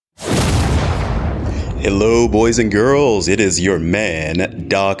Hello, boys and girls. It is your man,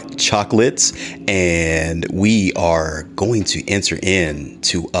 Doc Chocolates, and we are going to enter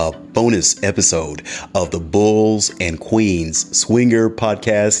into a bonus episode of the Bulls and Queens Swinger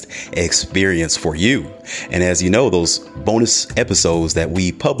Podcast experience for you. And as you know, those bonus episodes that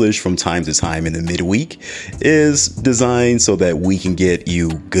we publish from time to time in the midweek is designed so that we can get you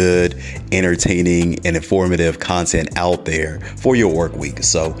good, entertaining, and informative content out there for your work week.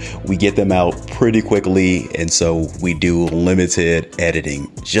 So we get them out pretty quickly, and so we do limited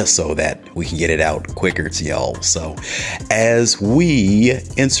editing just so that we can get it out quicker to y'all. So as we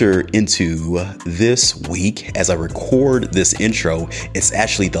enter into this week, as I record this intro, it's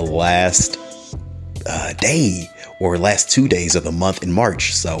actually the last day or last 2 days of the month in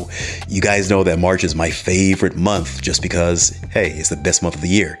March. So you guys know that March is my favorite month just because, hey, it's the best month of the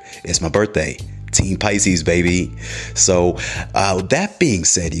year. It's my birthday. Team Pisces, baby. So that being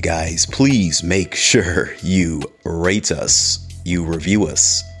said, you guys, please make sure you rate us, you review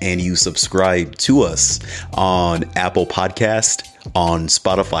us, and you subscribe to us on Apple Podcast, on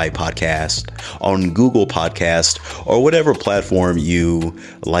Spotify Podcast, on Google Podcast, or whatever platform you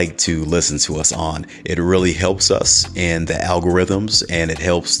like to listen to us on. It really helps us in the algorithms, and it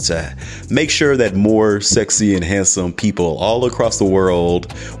helps to make sure that more sexy and handsome people all across the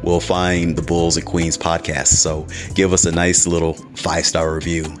world will find the Bulls and Queens podcast. So give us a nice little 5-star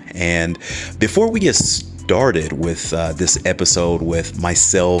review. And before we get started with this episode with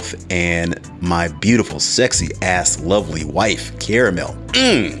myself and my beautiful, sexy ass, lovely wife, Caramel,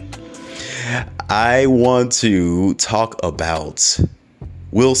 I want to talk about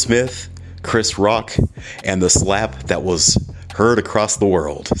Will Smith, Chris Rock, and the slap that was heard across the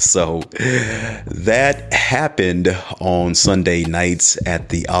world. So that happened on Sunday nights at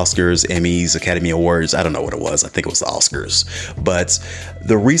the Oscars, Emmys, Academy Awards. I don't know what it was. I think it was the Oscars. But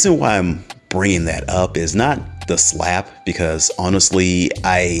the reason why I'm bringing that up is not the slap, because honestly,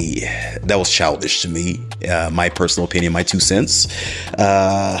 that was childish to me. My personal opinion, my 2 cents.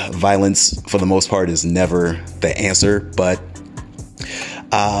 Violence, for the most part, is never the answer. But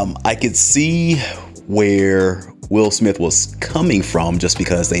I could see where Will Smith was coming from, just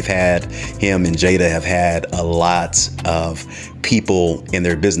because him and Jada have had a lot of people in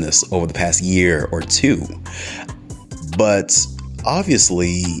their business over the past year or two. But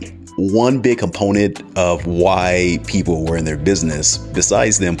obviously, one big component of why people were in their business,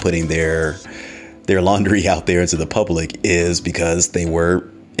 besides them putting their laundry out there into the public, is because they were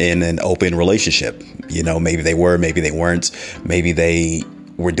in an open relationship. You know, maybe they were, maybe they weren't, maybe they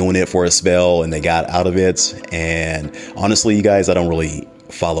were doing it for a spell and they got out of it. And honestly, you guys, I don't really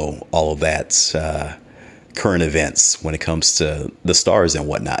follow all of that current events when it comes to the stars and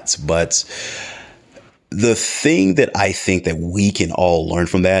whatnot. But the thing that I think that we can all learn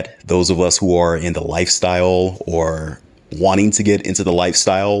from that, those of us who are in the lifestyle or wanting to get into the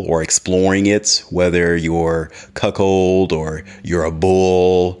lifestyle or exploring it, whether you're cuckold or you're a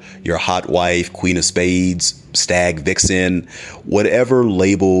bull, you're a hot wife, queen of spades, stag, vixen, whatever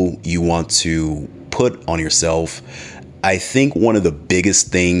label you want to put on yourself, I think one of the biggest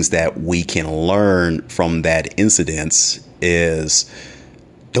things that we can learn from that incident is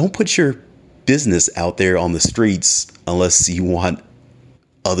don't put your business out there on the streets unless you want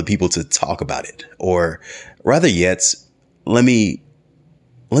other people to talk about it. Or rather yet, let me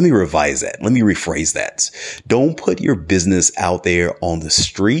revise that. Let me rephrase that. Don't put your business out there on the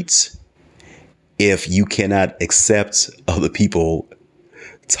streets if you cannot accept other people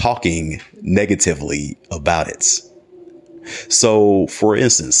talking negatively about it. So, for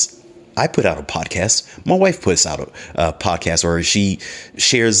instance, I put out a podcast. My wife puts out a podcast, or she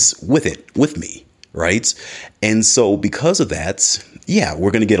shares with me, right? And so because of that, yeah,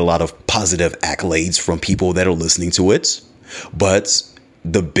 we're going to get a lot of positive accolades from people that are listening to it. But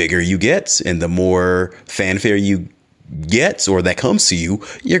the bigger you get and the more fanfare you get or that comes to you,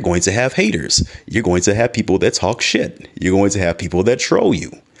 you're going to have haters. You're going to have people that talk shit. You're going to have people that troll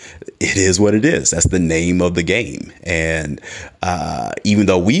you. It is what it is. That's the name of the game. And even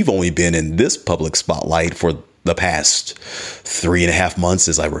though we've only been in this public spotlight for the past 3.5 months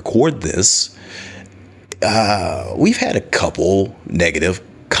as I record this, we've had a couple negative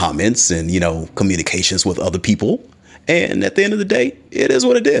comments and, communications with other people. And at the end of the day, it is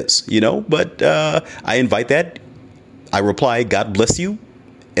what it is, but I invite that. I reply, God bless you.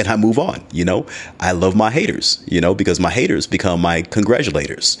 And I move on. I love my haters, because my haters become my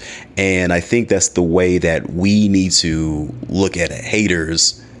congratulators. And I think that's the way that we need to look at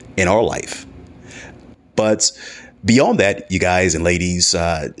haters in our life. But beyond that, you guys and ladies,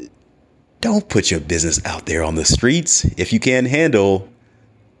 don't put your business out there on the streets if you can't handle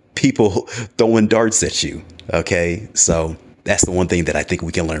people throwing darts at you. Okay. So that's the one thing that I think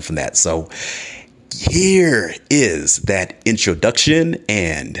we can learn from that. So here is that introduction,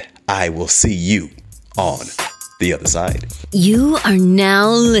 and I will see you on the other side. You are now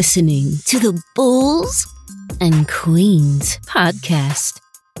listening to the Bulls and Queens podcast,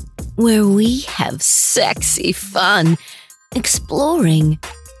 where we have sexy fun exploring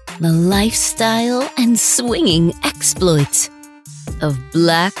the lifestyle and swinging exploits of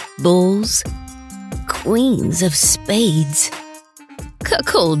black bulls, queens of spades,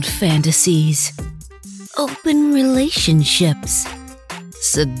 cuckold fantasies, open relationships,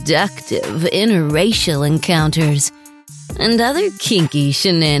 seductive interracial encounters, and other kinky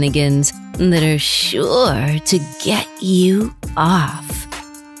shenanigans that are sure to get you off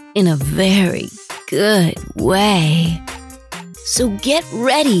in a very good way. So get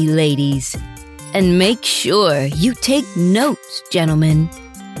ready, ladies, and make sure you take notes, gentlemen,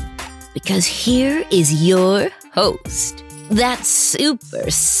 because here is your host, that super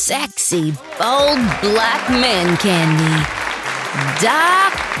sexy, bald black man candy,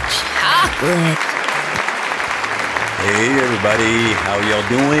 Doc Chocolate. Hey everybody, how y'all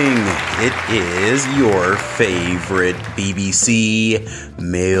doing? It is your favorite BBC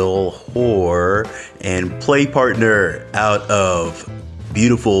male whore and play partner out of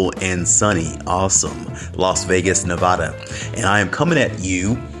beautiful and sunny, awesome Las Vegas, Nevada. And I am coming at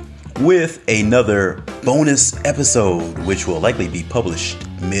you with another bonus episode, which will likely be published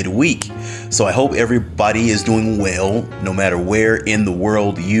midweek. So I hope everybody is doing well, no matter where in the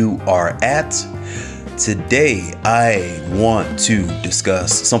world you are at. Today, I want to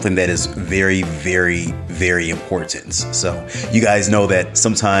discuss something that is very, very, very important. So you guys know that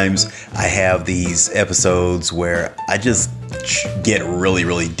sometimes I have these episodes where I just get really,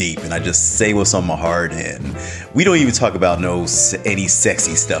 really deep and I just say what's on my heart, and we don't even talk about any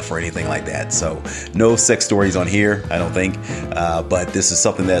sexy stuff or anything like that. So no sex stories on here, I don't think. But this is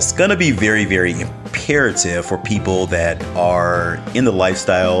something that's going to be very, very imperative for people that are in the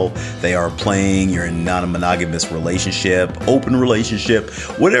lifestyle. They are playing, you're in a non-monogamous relationship, open relationship,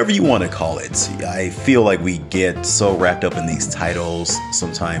 whatever you want to call it. I feel like we get so wrapped up in these titles.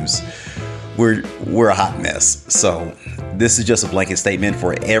 Sometimes we're a hot mess. So this is just a blanket statement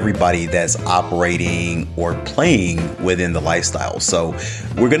for everybody that's operating or playing within the lifestyle. So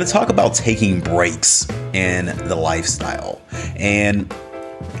we're going to talk about taking breaks in the lifestyle. And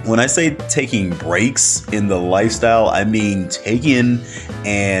when I say taking breaks in the lifestyle, I mean taking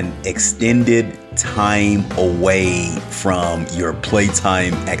an extended time away from your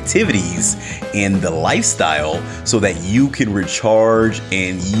playtime activities in the lifestyle so that you can recharge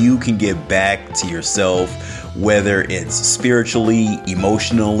and you can get back to yourself, whether it's spiritually,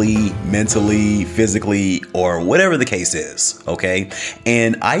 emotionally, mentally, physically, or whatever the case is. Okay.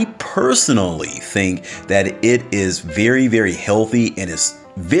 And I personally think that it is very, very healthy and is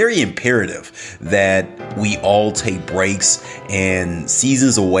very imperative that we all take breaks and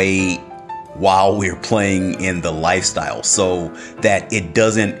seasons away while we're playing in the lifestyle so that it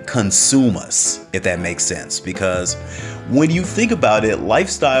doesn't consume us, if that makes sense. Because when you think about it,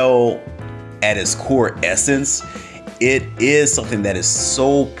 lifestyle at its core essence, it is something that is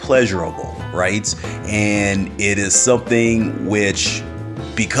so pleasurable, right? And it is something which,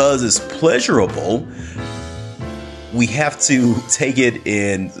 because it's pleasurable, we have to take it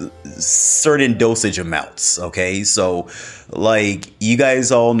in certain dosage amounts. Okay. So like you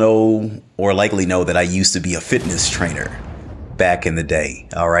guys all know or likely know that I used to be a fitness trainer back in the day.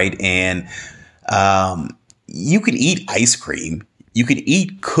 All right. And you can eat ice cream. You can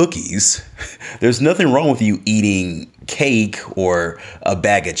eat cookies. There's nothing wrong with you eating cake or a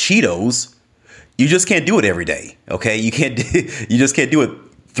bag of Cheetos. You just can't do it every day. Okay. You just can't do it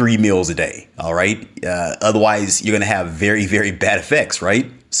 3 meals a day. All right. Otherwise, you're going to have very, very bad effects.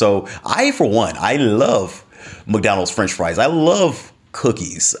 Right. So for one, I love McDonald's French fries. I love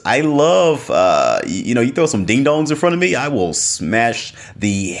cookies. I love, you throw some ding dongs in front of me, I will smash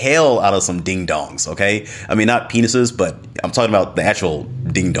the hell out of some ding dongs. Okay. I mean, not penises, but I'm talking about the actual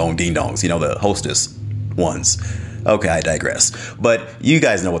ding dongs, the Hostess ones. Okay. I digress. But you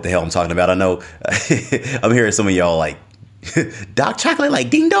guys know what the hell I'm talking about. I know I'm hearing some of y'all like, Doc Chocolate like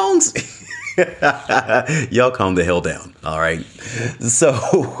ding dongs. Y'all calm the hell down. All right. So,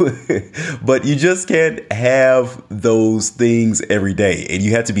 but you just can't have those things every day, and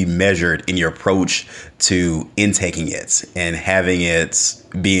you have to be measured in your approach to intaking it and having it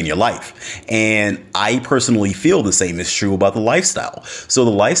be in your life. And I personally feel the same is true about the lifestyle. So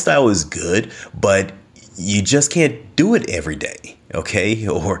the lifestyle is good, but you just can't do it every day. Okay.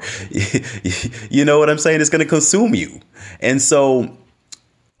 Or, you know what I'm saying? It's going to consume you. And so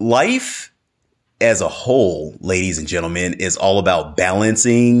life as a whole, ladies and gentlemen, is all about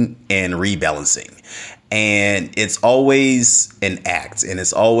balancing and rebalancing. And it's always an act, and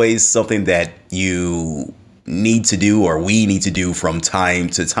it's always something that you need to do, or we need to do from time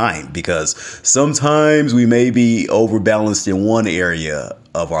to time, because sometimes we may be overbalanced in one area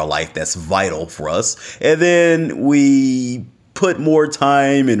of our life that's vital for us, and then we put more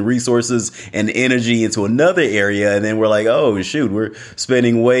time and resources and energy into another area, and then we're like, oh shoot, we're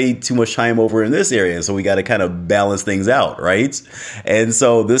spending way too much time over in this area, so we got to kind of balance things out, right? And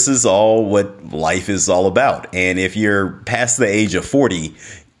so this is all what life is all about. And if you're past the age of 40,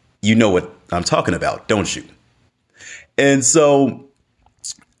 you know what I'm talking about, don't you? And so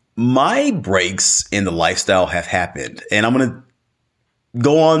my breaks in the lifestyle have happened, and I'm going to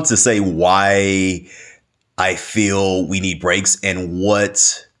go on to say why I feel we need breaks and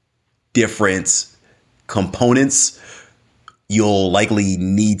what different components you'll likely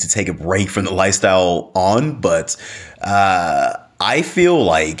need to take a break from the lifestyle on. But I feel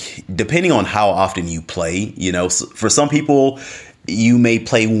like, depending on how often you play, for some people, you may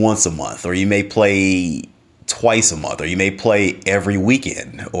play once a month, or you may play twice a month, or you may play every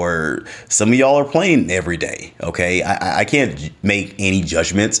weekend, or some of y'all are playing every day. Okay. I can't make any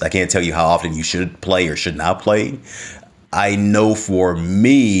judgments. I can't tell you how often you should play or should not play. I know for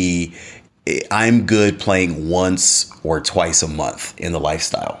me, I'm good playing once or twice a month in the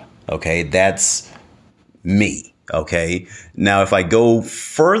lifestyle. Okay. That's me. Okay. Now, if I go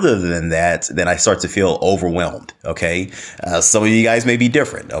further than that, then I start to feel overwhelmed. Okay. Some of you guys may be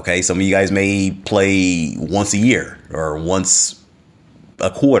different. Okay. Some of you guys may play once a year or once a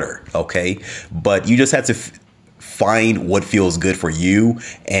quarter. Okay. But you just have to find what feels good for you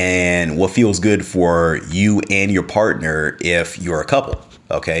and what feels good for you and your partner if you're a couple.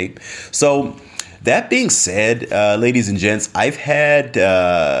 Okay. So that being said, ladies and gents, I've had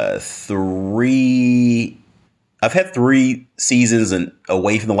three seasons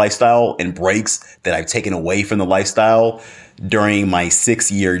away from the lifestyle and breaks that I've taken away from the lifestyle during my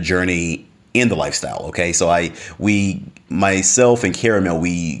 6-year journey in the lifestyle. Okay. So myself and Caramel,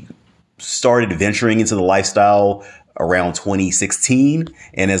 we started venturing into the lifestyle around 2016.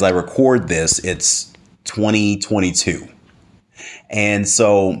 And as I record this, it's 2022. And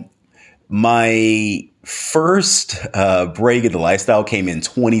so my first break in the lifestyle came in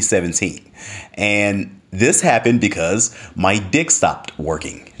 2017. And this happened because my dick stopped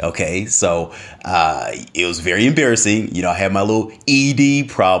working. Okay. So it was very embarrassing. I had my little ED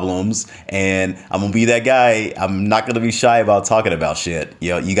problems, and I'm going to be that guy. I'm not going to be shy about talking about shit.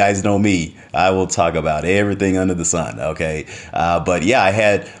 You guys know me. I will talk about everything under the sun. Okay. But yeah, I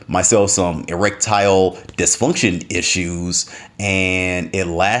had myself some erectile dysfunction issues, and it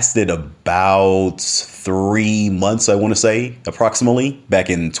lasted about 3 months, I want to say, approximately, back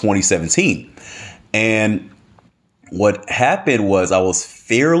in 2017. And what happened was, I was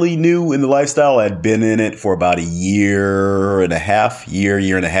fairly new in the lifestyle. I'd been in it for about a year and a half.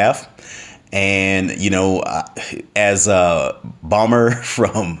 And, as a bomber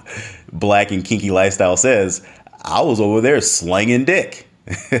from Black and Kinky Lifestyle says, I was over there slanging dick.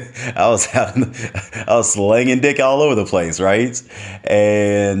 I was slanging dick all over the place, right?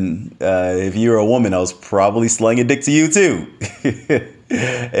 And if you're a woman, I was probably slanging dick to you too.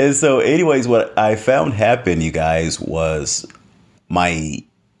 And so anyways, what I found happen, you guys, was my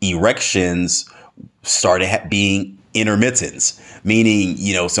erections started being intermittent, meaning,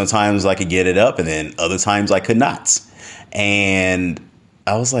 sometimes I could get it up and then other times I could not. And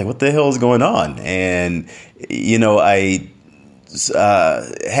I was like, what the hell is going on? And, I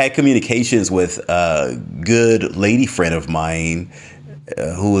had communications with a good lady friend of mine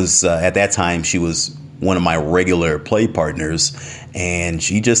who was at that time, she was one of my regular play partners. And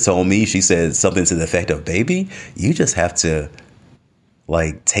she just told me, she said something to the effect of, baby, you just have to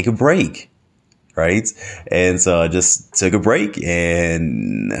take a break. Right. And so I just took a break,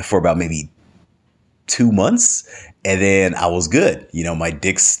 and for about maybe 2 months, and then I was good. My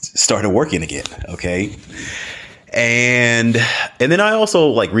dick started working again. Okay. And then I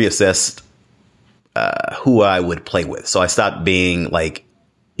also reassessed who I would play with. So I stopped being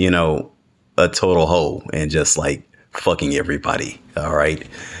a total hoe and just fucking everybody. All right.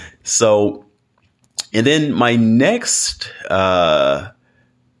 So, and then my next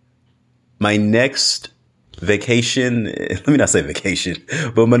vacation, let me not say vacation,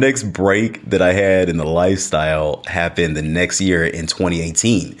 but my next break that I had in the lifestyle happened the next year in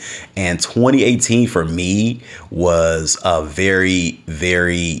 2018. And 2018 for me was a very,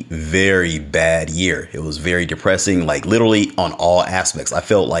 very, very bad year. It was very depressing. Literally on all aspects. I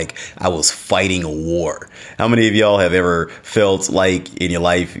felt like I was fighting a war. How many of y'all have ever felt like in your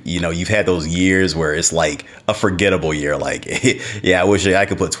life, you've had those years where it's like a forgettable year? Like, yeah, I wish I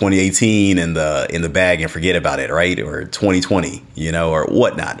could put 2018 in the bag and forget about it, right? Or 2020, or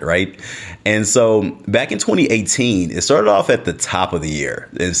whatnot, right? And so back in 2018, it started off at the top of the year.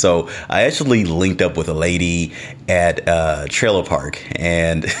 And so I actually linked up with a lady at a trailer park.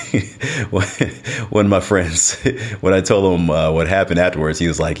 And one of my friends, when I told him what happened afterwards, he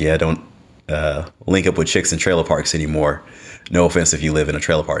was like, yeah, don't link up with chicks in trailer parks anymore. No offense if you live in a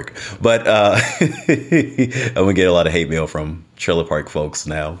trailer park. But I'm going to get a lot of hate mail from trailer park folks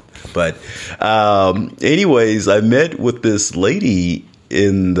now. But anyways, I met with this lady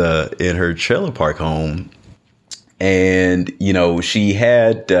in her trailer park home, and she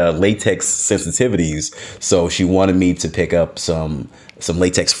had latex sensitivities, so she wanted me to pick up some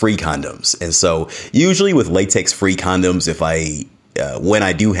latex free condoms. And so usually with latex free condoms, if when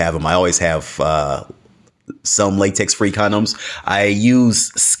I do have them, I always have some latex free condoms. I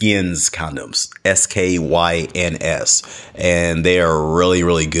use Skins condoms, SKYNS, and they are really,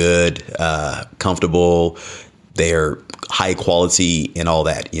 really good, comfortable. They're high quality and all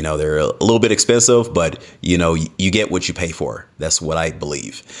that. They're a little bit expensive, but you get what you pay for. That's what I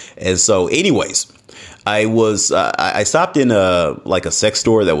believe. And so anyways, I stopped in a sex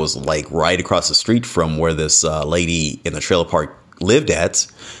store that was like right across the street from where this lady in the trailer park lived at.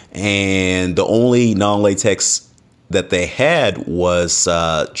 And the only non-latex that they had was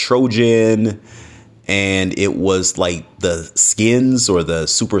Trojan, and it was like the Skins or the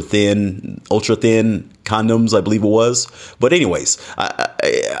super thin, ultra thin condoms, I believe it was. But anyways,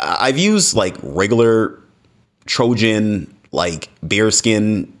 I've used like regular Trojan, like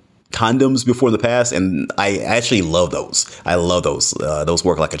bearskin condoms before in the past, and I actually love those. I love those. Those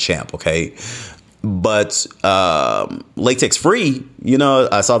work like a champ. Okay. But latex free,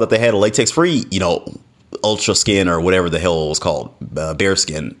 I saw that they had a latex free, ultra skin or whatever the hell it was called, bear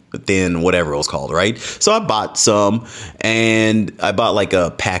skin, thin, whatever it was called, right? So I bought some, and I bought like a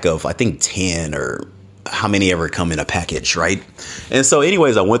pack of, I think 10 or how many ever come in a package, right? And so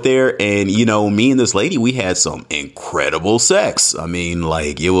anyways, I went there, and me and this lady, we had some incredible sex. I mean,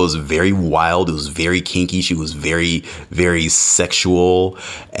 like, it was very wild, it was very kinky, she was very, very sexual,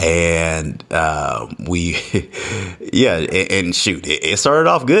 and we yeah, and shoot, it started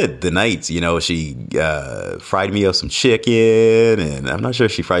off good the night. She fried me up some chicken, and I'm not sure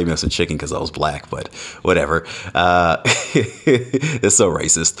if she fried me up some chicken because I was black, but whatever. It's so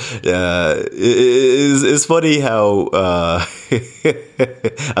racist. It's funny how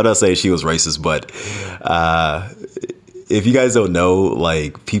I'm not saying she was racist, but if you guys don't know,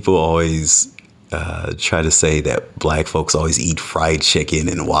 like, people always try to say that black folks always eat fried chicken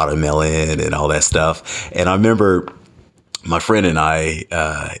and watermelon and all that stuff. And I remember my friend and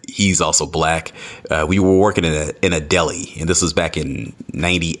I, he's also black. We were working in a deli, and this was back in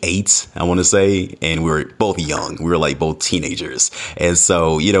 '98, I want to say. And we were both young. We were like both teenagers. And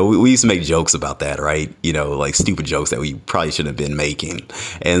so, we used to make jokes about that, right? Like stupid jokes that we probably shouldn't have been making.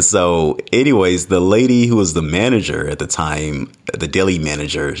 And so anyways, the lady who was the manager at the time, the deli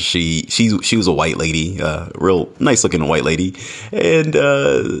manager, she was a white lady, real nice looking white lady. And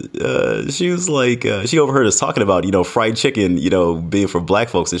she was like, she overheard us talking about, fried chicken, being for black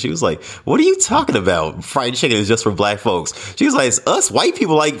folks. And she was like, what are you talking about? Fried chicken is just for black folks. She was like, it's us white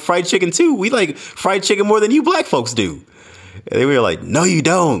people like fried chicken too. We like fried chicken more than you black folks do. And we were like, no, you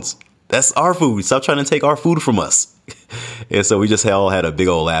don't. That's our food. Stop trying to take our food from us. And so we just all had a big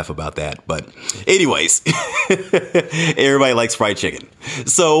old laugh about that. But anyways, everybody likes fried chicken.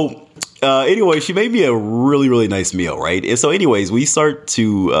 So anyway, she made me a really, really nice meal, right? And so anyways, we start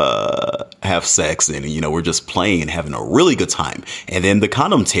to have sex, and, we're just playing and having a really good time. And then the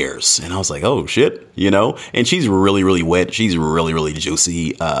condom tears, and I was like, oh, shit, and she's really, really wet. She's really, really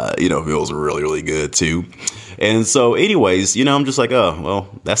juicy. Feels really, really good, too. And so anyways, I'm just like, oh,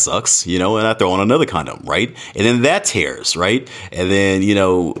 well, that sucks, and I throw on another condom, right? And then that tears, right? And then,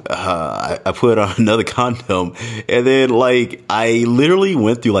 I put on another condom, and then like I literally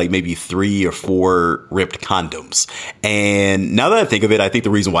went through like maybe 3 or 4 ripped condoms. And now that I think of it, I think the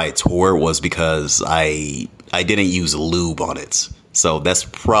reason why it tore was because I didn't use lube on it. So that's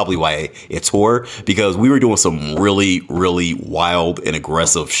probably why it tore, because we were doing some really, really wild and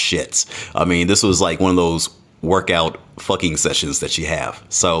aggressive shit. I mean, this was like one of those workout fucking sessions that you have.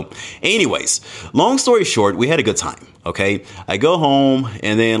 So anyways, long story short, we had a good time. Okay. I go home,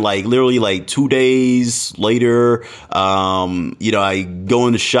 and then like literally like 2 days later, I go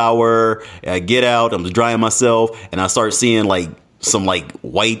in the shower, I get out, I'm drying myself, and I start seeing like some like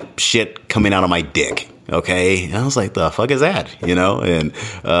white shit coming out of my dick. Okay. And I was like, the fuck is that? And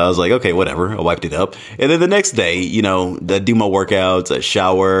I was like, okay, whatever. I wiped it up. And then the next day, I do my workouts, I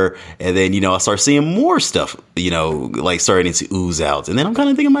shower. And then, I start seeing more stuff, like starting to ooze out. And then I'm kind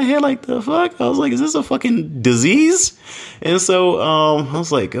of thinking in my head, like, the fuck? I was like, is this a fucking disease? And so I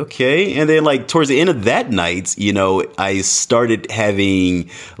was like, okay. And then like towards the end of that night, I started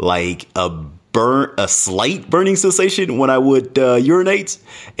having like a slight burning sensation when I would urinate,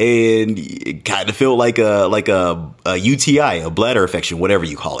 and it kind of felt like a UTI, a bladder infection, whatever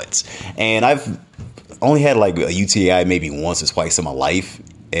you call it. And I've only had like a UTI maybe once or twice in my life.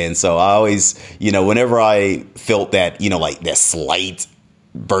 And so I always, whenever I felt that, like that slight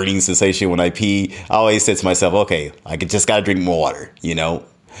burning sensation when I pee, I always said to myself, okay, just got to drink more water,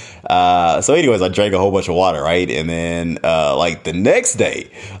 So anyways, I drank a whole bunch of water, right? And then like the next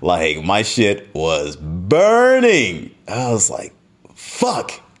day, like my shit was burning. I was like,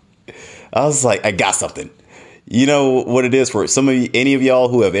 fuck. I was like, I got something. You know what it is for any of y'all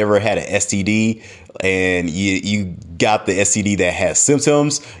who have ever had an STD and you got the STD that has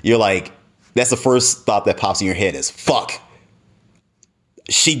symptoms, you're like, that's the first thought that pops in your head is, fuck.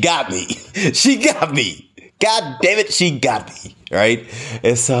 She got me. She got me. God damn it, she got me. Right?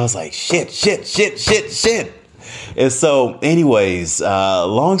 And so I was like, shit. And so anyways,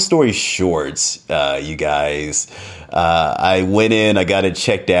 long story short, you guys, I went in, I got it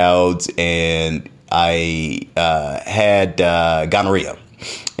checked out, and I had gonorrhea.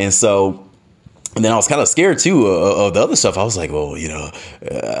 And then I was kind of scared too of the other stuff. I was like, well,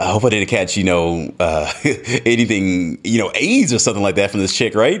 I hope I didn't catch, anything, AIDS or something like that from this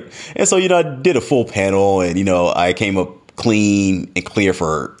chick, right? And so, I did a full panel, and, I came up clean and clear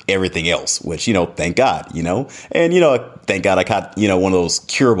for everything else, which, thank God, and, thank God I caught, one of those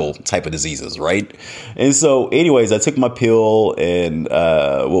curable type of diseases, right? And so anyways, I took my pill and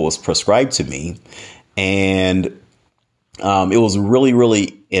what was prescribed to me, and it was really,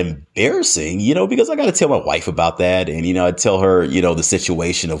 really embarrassing, because I got to tell my wife about that. And, I tell her, the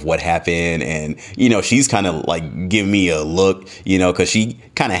situation of what happened. And, she's kind of like giving me a look, because she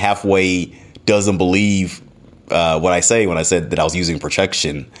kind of halfway doesn't believe what I say when I said that I was using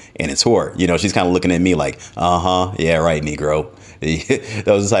protection in a tour. She's kind of looking at me like, yeah, right, Negro. That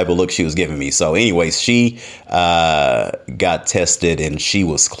was the type of look she was giving me. So anyways, she got tested and she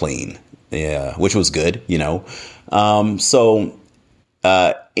was clean. Yeah, which was good,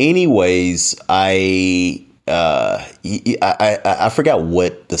 anyways, I forgot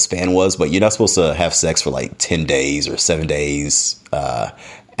what the span was, but you're not supposed to have sex for like 10 days or 7 days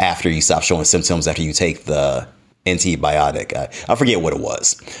after you stop showing symptoms, after you take the antibiotic. I forget what it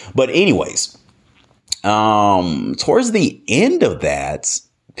was. But anyways, towards the end of that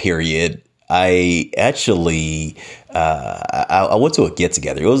period, I actually I went to a get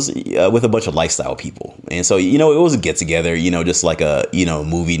together. It was with a bunch of lifestyle people. And so, it was a get together, just like a,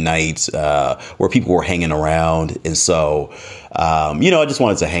 movie night where people were hanging around. And so, I just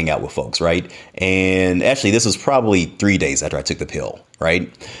wanted to hang out with folks. Right. And actually, this was probably 3 days after I took the pill.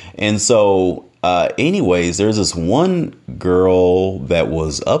 Right. And so anyways, there's this one girl that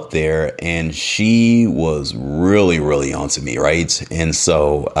was up there and she was really, really onto me. Right. And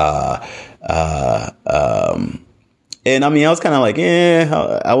so and I mean, I was kind of like,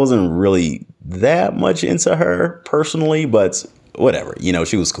 I wasn't really that much into her personally, but whatever,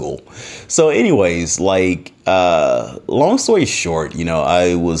 she was cool. So anyways, like, long story short,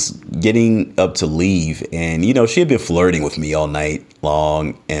 I was getting up to leave and, she had been flirting with me all night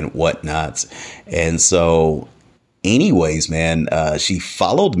long and whatnot. And so anyways, man, she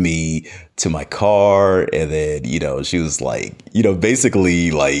followed me to my car and then, she was like,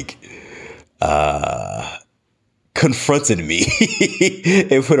 basically like, confronted me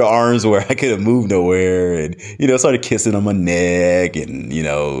and put her arms where I couldn't move nowhere and, started kissing on my neck and,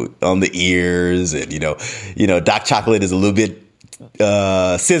 on the ears and, Doc Chocolate is a little bit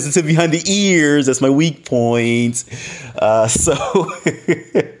sensitive behind the ears. That's my weak point. So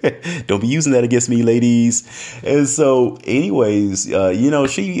don't be using that against me, ladies. And so anyways,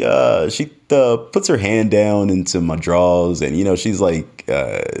 she puts her hand down into my drawers and, she's like,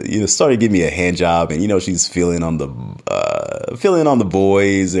 started giving me a hand job and, she's feeling on the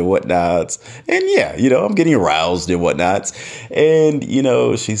boys and whatnot. And yeah, I'm getting aroused and whatnot. And,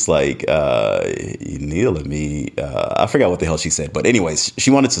 she's like, you need to let me, I forgot what the hell she said, but anyways,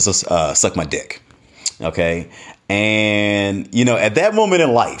 she wanted to suck my dick. Okay. And, at that moment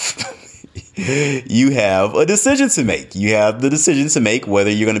in life, you have a decision to make. You have the decision to make whether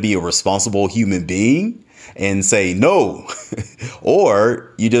you're going to be a responsible human being and say no,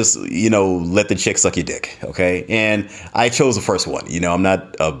 or you just, let the chick suck your dick. Okay. And I chose the first one. I'm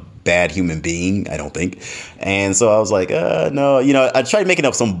not a bad human being, I don't think. And so I was like, no, I tried making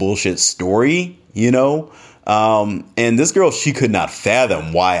up some bullshit story, and this girl, she could not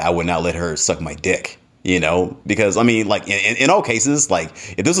fathom why I would not let her suck my dick. Because I mean, like in all cases, like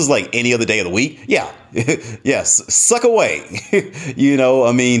if this was like any other day of the week, yeah, yes, suck away.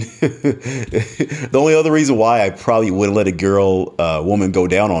 I mean, the only other reason why I probably wouldn't let a woman go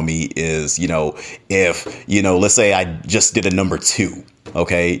down on me is, if, let's say I just did a number 2.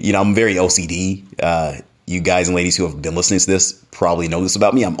 Okay. I'm very OCD. You guys and ladies who have been listening to this probably know this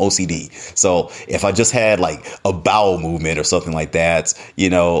about me. I'm OCD. So if I just had like a bowel movement or something like that,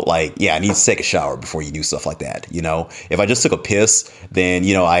 I need to take a shower before you do stuff like that. If I just took a piss, then,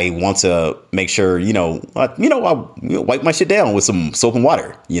 I want to make sure, I wipe my shit down with some soap and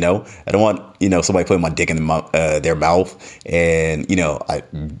water. I don't want, somebody putting my dick in their mouth and, I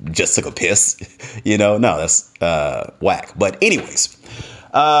just took a piss, no, that's whack. But anyways,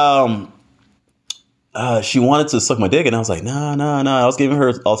 she wanted to suck my dick, and I was like, no. I was giving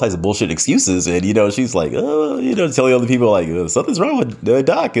her all types of bullshit excuses, and she's like, telling other people like something's wrong with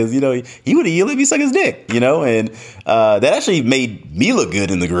Doc, because he would have let me suck his dick, and that actually made me look good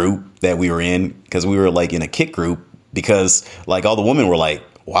in the group that we were in, because we were like in a kick group, because like all the women were like,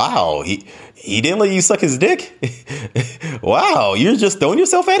 wow, he didn't let you suck his dick. Wow, you're just throwing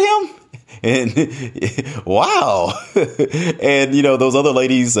yourself at him. And wow. And, those other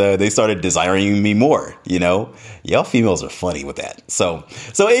ladies, they started desiring me more, y'all females are funny with that. So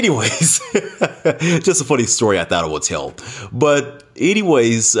anyways, just a funny story I thought I would tell. But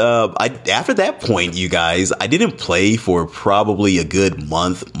anyways, after that point, you guys, I didn't play for probably a good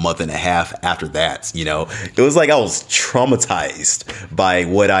month and a half after that. It was like I was traumatized by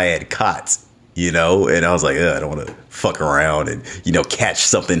what I had caught. And I was like, I don't want to fuck around and, catch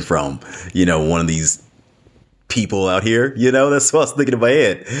something from, one of these people out here, that's what I was thinking in my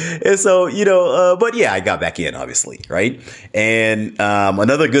head. And so, but yeah, I got back in, obviously. Right. And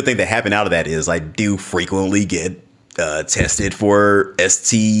another good thing that happened out of that is I do frequently get tested for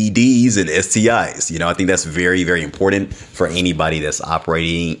STDs and STIs. I think that's very, very important for anybody that's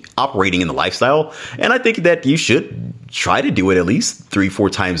operating in the lifestyle. And I think that you should try to do it at least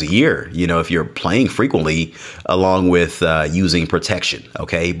 3-4 times a year, if you're playing frequently, along with using protection.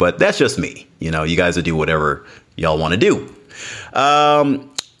 OK, but that's just me. You guys will do whatever y'all want to do.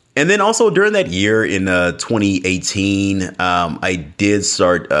 And then also during that year in 2018, I did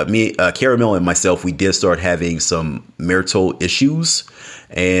start Caramel and myself. We did start having some marital issues.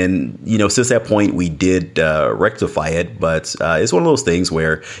 And, since that point, we did rectify it. But it's one of those things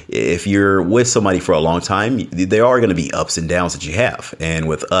where if you're with somebody for a long time, there are going to be ups and downs that you have. And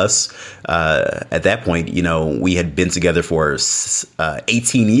with us at that point, we had been together for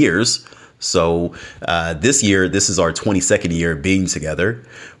 18 years. So this is our 22nd year being together.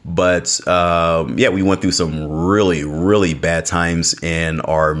 But we went through some really, really bad times in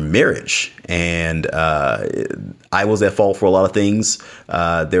our marriage. And I was at fault for a lot of things.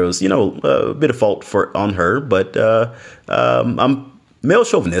 There was, a bit of fault on her. But I'm male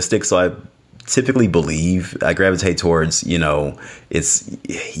chauvinistic, so I typically believe I gravitate towards, it's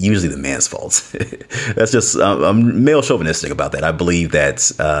usually the man's fault. That's just I'm male chauvinistic about that. I believe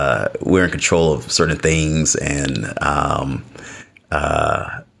that we're in control of certain things, and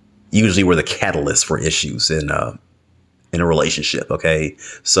usually we're the catalyst for issues in a relationship. OK,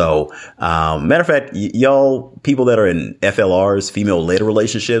 so matter of fact, y'all people that are in FLRs, female led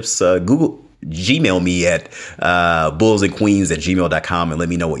relationships, Gmail me at bullsandqueens@gmail.com and let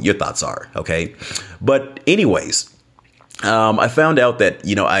me know what your thoughts are. OK, but anyways, I found out that,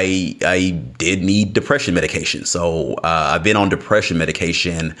 I did need depression medication. So I've been on depression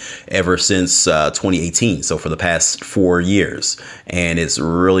medication ever since 2018. So for the past 4 years, and it's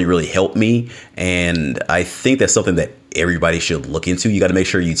really, really helped me. And I think that's something that everybody should look into. You got to make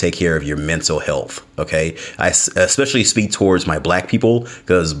sure you take care of your mental health. OK, I especially speak towards my Black people,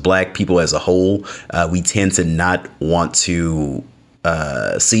 because Black people as a whole, we tend to not want to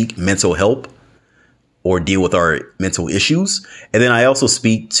seek mental help or deal with our mental issues. And then I also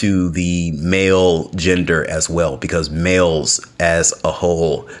speak to the male gender as well, because males as a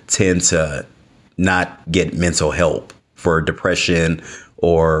whole tend to not get mental help for depression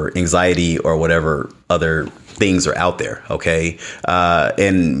or anxiety or whatever other things are out there. OK,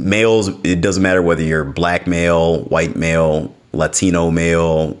 and males, it doesn't matter whether you're Black male, white male, Latino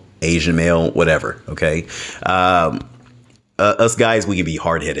male, Asian male, whatever. OK, us guys, we can be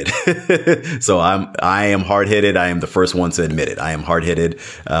hard headed. So I am hard headed. I am the first one to admit it. I am hard headed.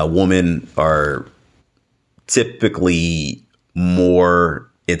 Women are typically more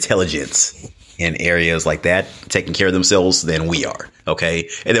intelligent in areas like that, taking care of themselves, than we are. Okay.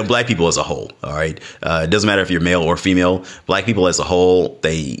 And then black people as a whole. All right. It doesn't matter if you're male or female. Black people as a whole,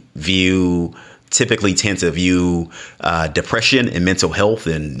 typically tend to view depression and mental health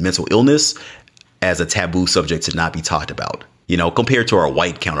and mental illness as a taboo subject to not be talked about, compared to our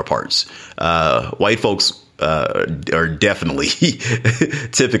white counterparts. White folks are definitely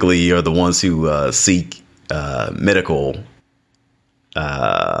typically are the ones who seek medical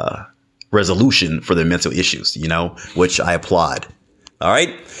resolution for their mental issues, which I applaud. All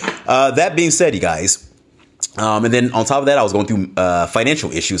right. That being said, you guys, and then on top of that, I was going through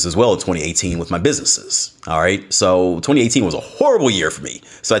financial issues as well in 2018 with my businesses. All right. So 2018 was a horrible year for me.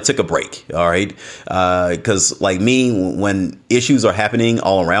 So I took a break. All right. Because like me, when issues are happening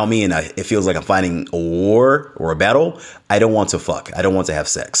all around me and it feels like I'm fighting a war or a battle, I don't want to fuck. I don't want to have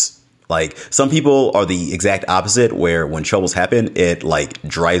sex. Like some people are the exact opposite, where when troubles happen, it like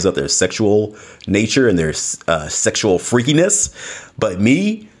dries up their sexual nature and their sexual freakiness. But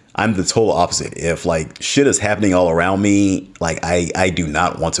me, I'm the total opposite. If like shit is happening all around me, like I do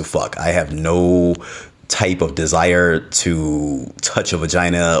not want to fuck. I have no type of desire to touch a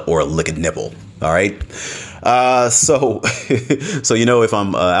vagina or lick a nipple. All right. So if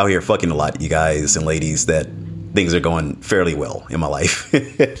I'm out here fucking a lot, you guys and ladies, that things are going fairly well in my life.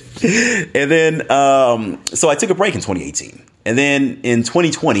 And then so I took a break in 2018. And then in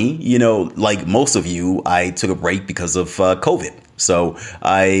 2020, like most of you, I took a break because of COVID. So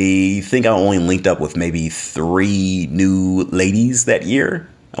I think I only linked up with maybe 3 new ladies that year,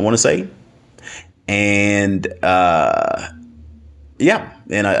 I want to say. And and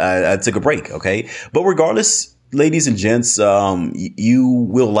I took a break. OK, but regardless, ladies and gents, you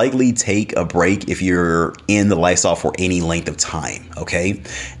will likely take a break if you're in the lifestyle for any length of time. OK,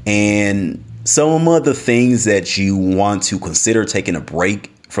 and some of the things that you want to consider taking a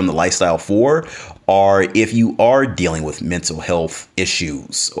break from the lifestyle for are if you are dealing with mental health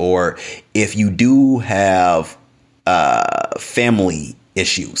issues, or if you do have family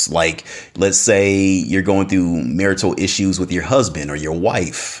issues, like let's say you're going through marital issues with your husband or your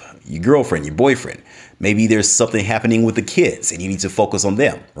wife, your girlfriend, your boyfriend. Maybe there's something happening with the kids and you need to focus on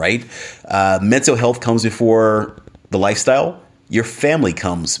them, right? Mental health comes before the lifestyle. Your family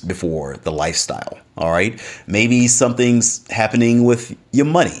comes before the lifestyle. All right. Maybe something's happening with your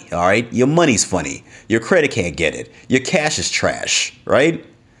money. All right. Your money's funny. Your credit can't get it. Your cash is trash. Right.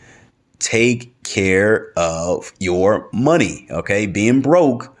 Take care of your money. OK, being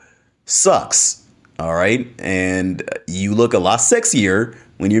broke sucks. All right. And you look a lot sexier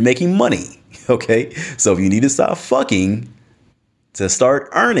when you're making money. OK, so if you need to stop fucking to start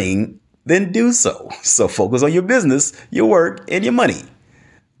earning, then do so. So focus on your business, your work, and your money.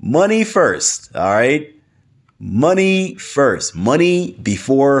 Money first. All right. Money first. Money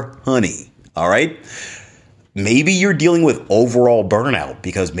before honey. All right. Maybe you're dealing with overall burnout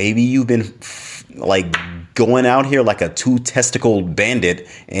because maybe you've been like going out here like a 2-testicled bandit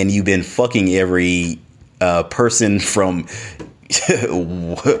and you've been fucking every person from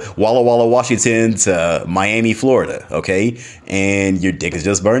Walla Walla, Washington to Miami, Florida. OK, and your dick is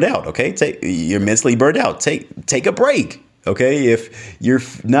just burned out. OK, you're mentally burned out. Take a break. OK, if you're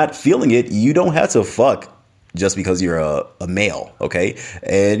not feeling it, you don't have to fuck just because you're a male. OK,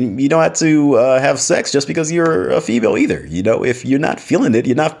 and you don't have to have sex just because you're a female either. If you're not feeling it,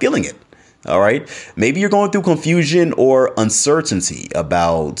 you're not feeling it. All right. Maybe you're going through confusion or uncertainty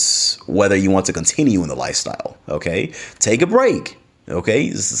about whether you want to continue in the lifestyle. OK, take a break.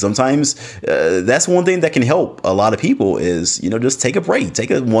 OK, sometimes that's one thing that can help a lot of people is, just take a break,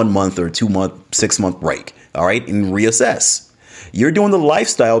 take a 1 month or 2 month, 6 month break. All right. And reassess. You're doing the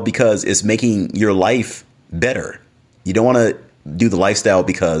lifestyle because it's making your life better. You don't want to do the lifestyle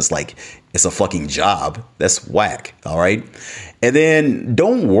because like it's a fucking job. That's whack. All right. And then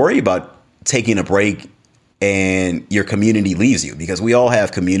don't worry about taking a break and your community leaves you, because we all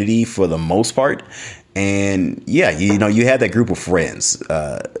have community for the most part. And yeah, you have that group of friends.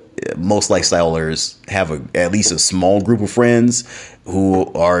 Most lifestylers have at least a small group of friends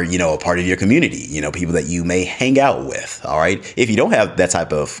who are, a part of your community, people that you may hang out with. All right. If you don't have that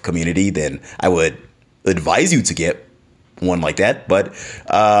type of community, then I would advise you to get one like that. But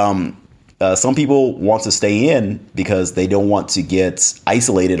some people want to stay in because they don't want to get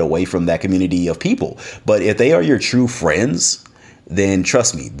isolated away from that community of people. But if they are your true friends, then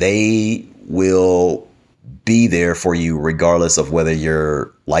trust me, they will be there for you regardless of whether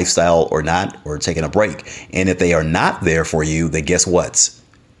you're lifestyle or not, or taking a break. And if they are not there for you, then guess what?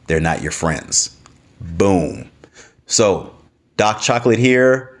 They're not your friends. Boom. So Doc Chocolate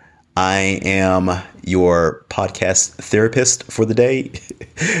here. I am your podcast therapist for the day.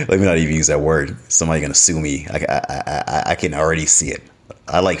 Let me not even use that word. Somebody's going to sue me. I can already see it.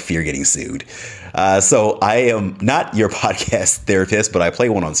 I like fear getting sued. So I am not your podcast therapist, but I play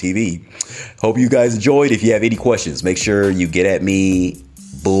one on TV. Hope you guys enjoyed. If you have any questions, make sure you get at me,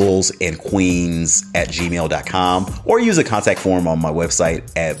 bullsandqueens@gmail.com, or use a contact form on my website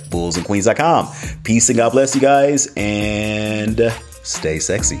at bullsandqueens.com. Peace and God bless you guys, and stay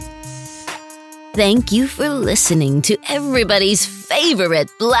sexy. Thank you for listening to everybody's favorite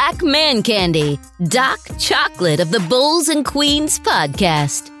black man candy, Doc Chocolate of the Bulls and Queens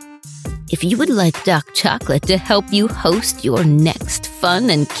podcast. If you would like Doc Chocolate to help you host your next fun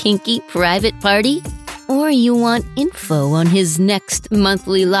and kinky private party, or you want info on his next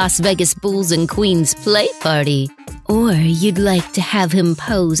monthly Las Vegas Bulls and Queens play party, or you'd like to have him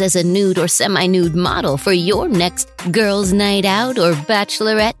pose as a nude or semi-nude model for your next girls' night out or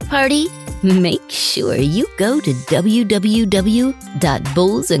bachelorette party, make sure you go to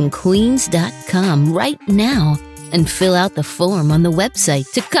www.bullsandqueens.com right now and fill out the form on the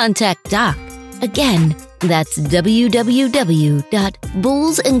website to contact Doc. Again, that's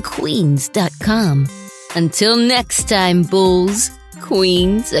www.bullsandqueens.com. Until next time, bulls,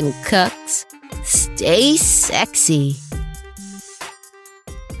 queens, and cucks, stay sexy.